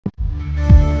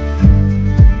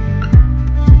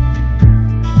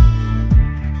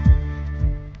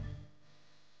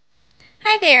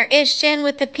Hi there, it's Jen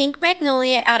with the Pink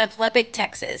Magnolia out of Lubbock,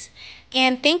 Texas.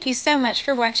 And thank you so much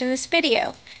for watching this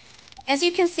video. As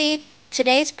you can see,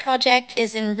 today's project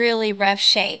is in really rough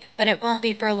shape, but it won't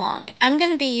be for long. I'm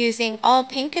going to be using all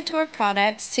Paint Couture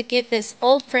products to give this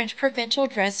old French provincial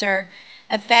dresser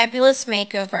a fabulous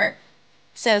makeover.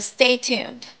 So stay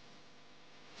tuned.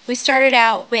 We started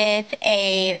out with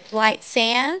a light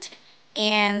sand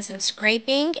and some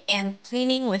scraping and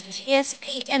cleaning with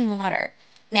TSP and water.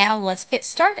 Now let's get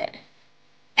started.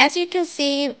 As you can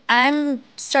see, I'm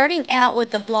starting out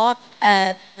with the block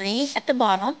of green at the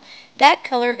bottom. That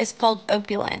color is called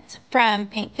Opulence from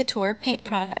Paint Couture paint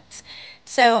products.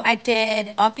 So I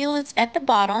did Opulence at the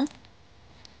bottom,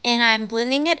 and I'm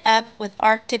blending it up with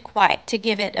Arctic White to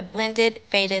give it a blended,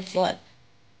 faded look.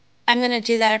 I'm going to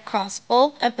do that across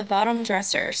both of the bottom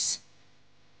dressers.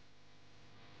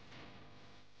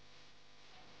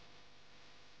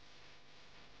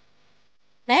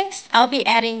 Next, I'll be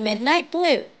adding Midnight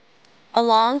Blue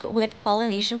along with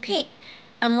Polynesian Pink.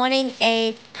 I'm wanting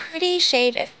a pretty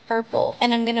shade of purple,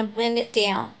 and I'm going to blend it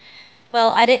down.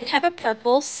 Well, I didn't have a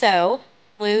purple, so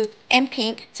blue and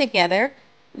pink together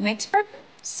makes purple.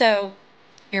 So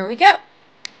here we go.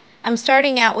 I'm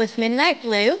starting out with Midnight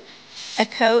Blue, a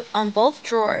coat on both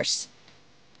drawers.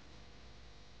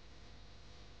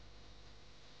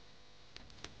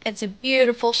 It's a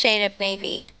beautiful shade of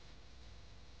navy.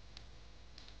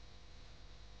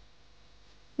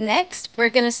 Next,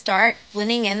 we're going to start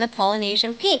blending in the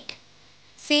Polynesian Pink.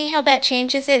 See how that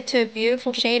changes it to a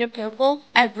beautiful shade of purple?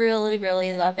 I really,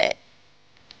 really love it.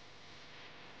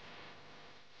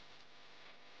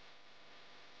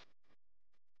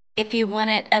 If you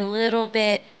want it a little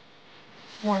bit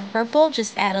more purple,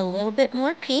 just add a little bit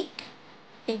more pink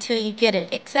until you get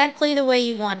it exactly the way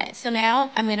you want it. So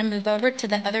now I'm going to move over to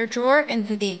the other drawer and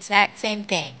do the exact same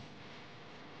thing.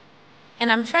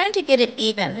 And I'm trying to get it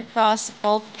even across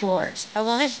both drawers. I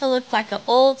want it to look like an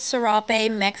old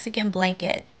Serape Mexican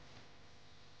blanket.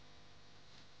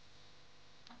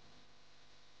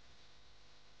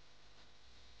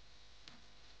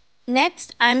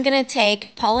 Next, I'm going to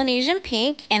take Polynesian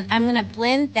Pink and I'm going to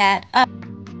blend that up.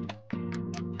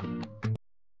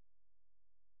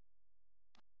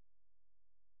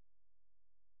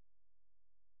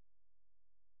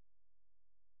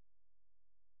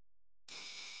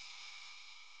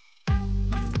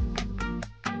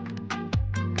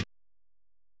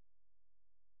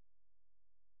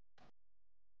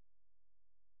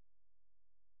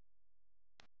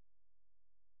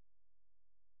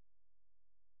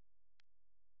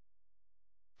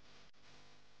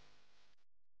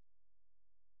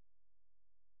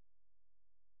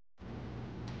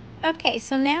 Okay,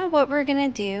 so now what we're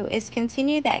going to do is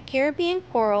continue that Caribbean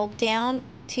coral down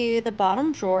to the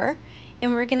bottom drawer,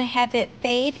 and we're going to have it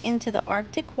fade into the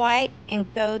Arctic White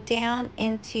and go down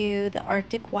into the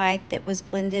Arctic White that was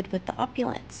blended with the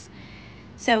Opulence.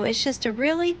 So it's just a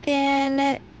really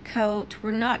thin coat.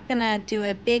 We're not going to do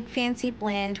a big fancy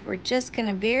blend. We're just going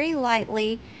to very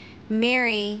lightly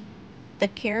marry the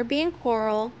Caribbean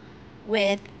coral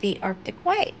with the Arctic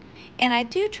White. And I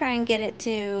do try and get it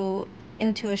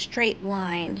into a straight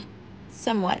line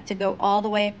somewhat to go all the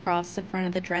way across the front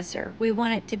of the dresser. We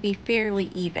want it to be fairly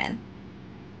even.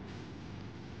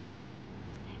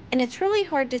 And it's really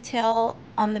hard to tell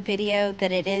on the video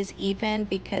that it is even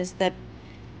because the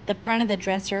front of the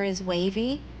dresser is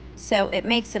wavy, so it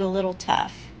makes it a little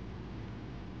tough.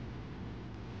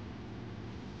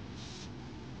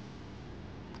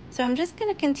 So I'm just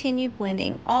going to continue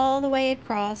blending all the way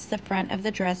across the front of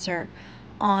the dresser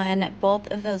on both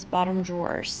of those bottom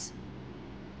drawers.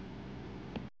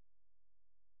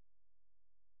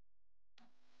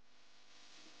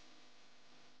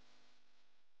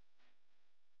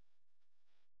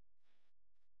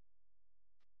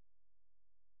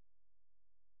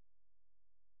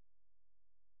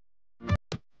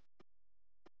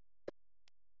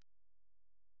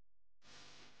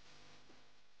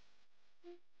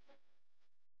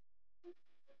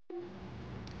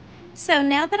 So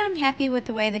now that I'm happy with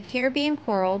the way the Caribbean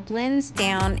coral blends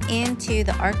down into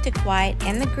the Arctic White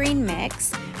and the green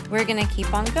mix, we're going to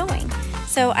keep on going.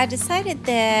 So I decided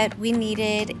that we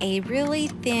needed a really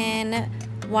thin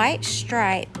white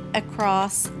stripe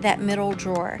across that middle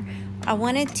drawer. I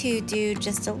wanted to do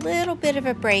just a little bit of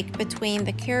a break between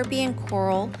the Caribbean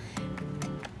coral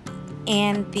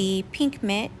and the pink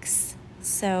mix.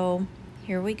 So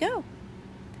here we go.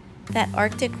 That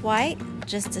Arctic White,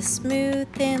 just a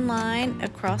smooth thin line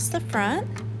across the front.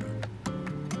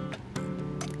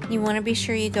 You want to be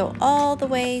sure you go all the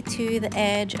way to the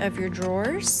edge of your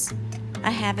drawers.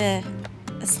 I have a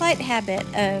slight habit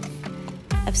of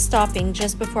of stopping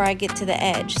just before I get to the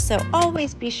edge. So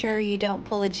always be sure you don't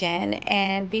pull a Jenn,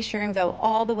 and be sure and go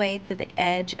all the way to the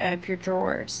edge of your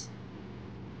drawers.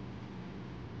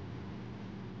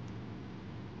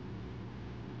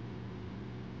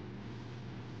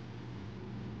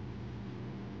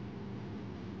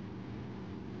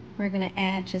 We're going to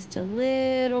add just a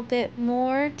little bit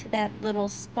more to that little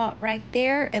spot right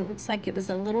there. It looks like it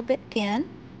was a little bit thin.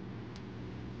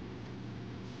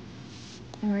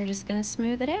 And we're just going to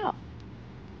smooth it out.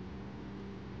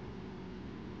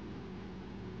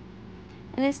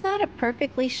 And it's not a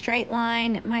perfectly straight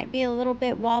line. It might be a little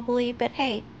bit wobbly, but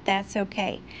hey, that's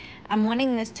okay. I'm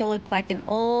wanting this to look like an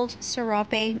old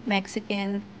Serape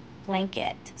Mexican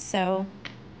blanket, so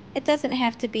it doesn't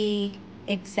have to be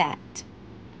exact.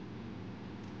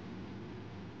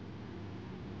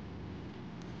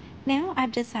 Now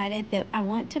I've decided that I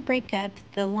want to break up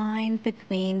the line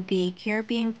between the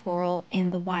Caribbean coral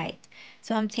and the white.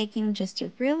 So I'm taking just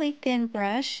a really thin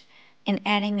brush and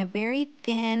adding a very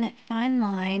thin, fine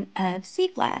line of sea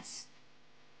glass.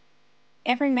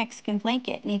 Every Mexican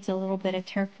blanket needs a little bit of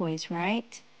turquoise,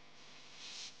 right?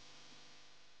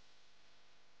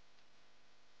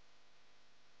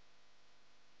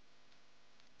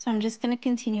 So I'm just going to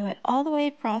continue it all the way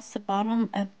across the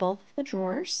bottom of both of the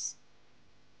drawers.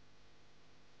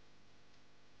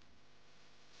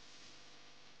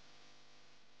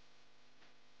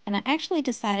 And I actually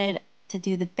decided to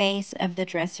do the base of the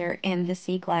dresser in the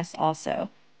sea glass also.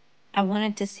 I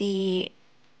wanted to see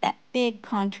that big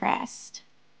contrast.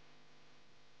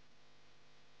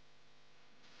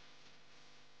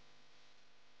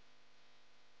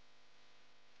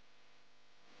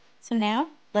 So now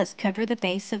let's cover the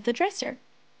base of the dresser.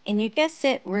 And you guessed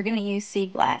it, we're going to use sea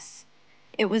glass.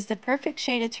 It was the perfect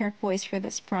shade of turquoise for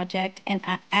this project, and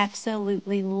I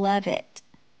absolutely love it.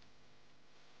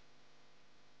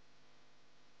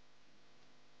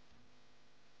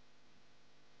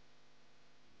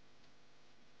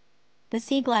 The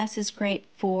sea glass is great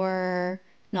for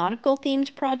nautical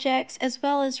themed projects as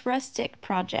well as rustic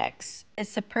projects.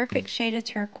 It's the perfect shade of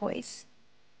turquoise.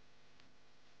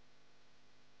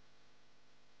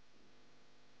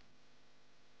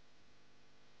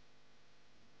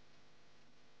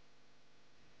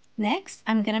 Next,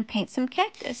 I'm going to paint some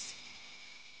cactus.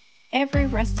 Every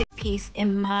rustic piece,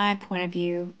 in my point of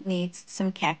view, needs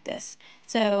some cactus.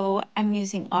 So I'm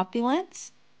using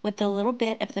Opulence with a little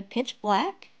bit of the pitch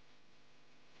black.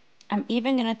 I'm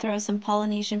even going to throw some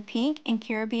Polynesian Pink and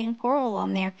Caribbean Coral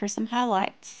on there for some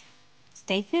highlights.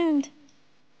 Stay tuned.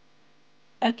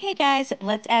 Okay guys,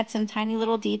 let's add some tiny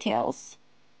little details.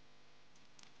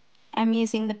 I'm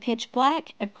using the pitch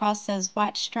black across those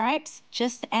white stripes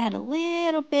just to add a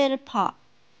little bit of pop.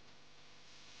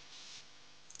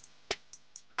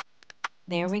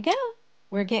 There we go.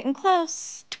 We're getting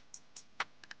close.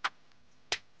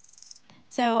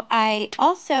 So I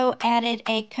also added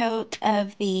a coat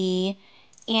of the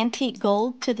antique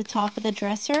gold to the top of the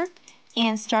dresser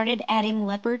and started adding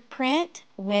leopard print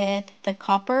with the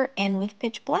copper and with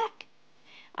pitch black.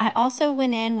 I also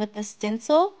went in with the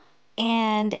stencil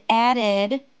and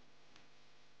added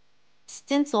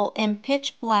stencil in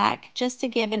pitch black just to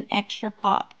give an extra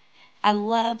pop. I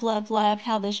love, love, love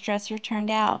how this dresser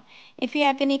turned out. If you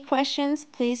have any questions,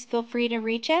 please feel free to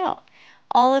reach out.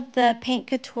 All of the Paint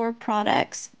Couture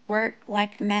products work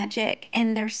like magic,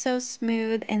 and they're so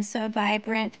smooth and so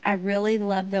vibrant. I really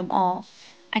love them all.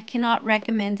 I cannot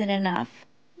recommend it enough.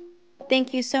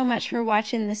 Thank you so much for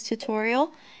watching this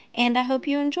tutorial, and I hope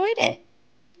you enjoyed it.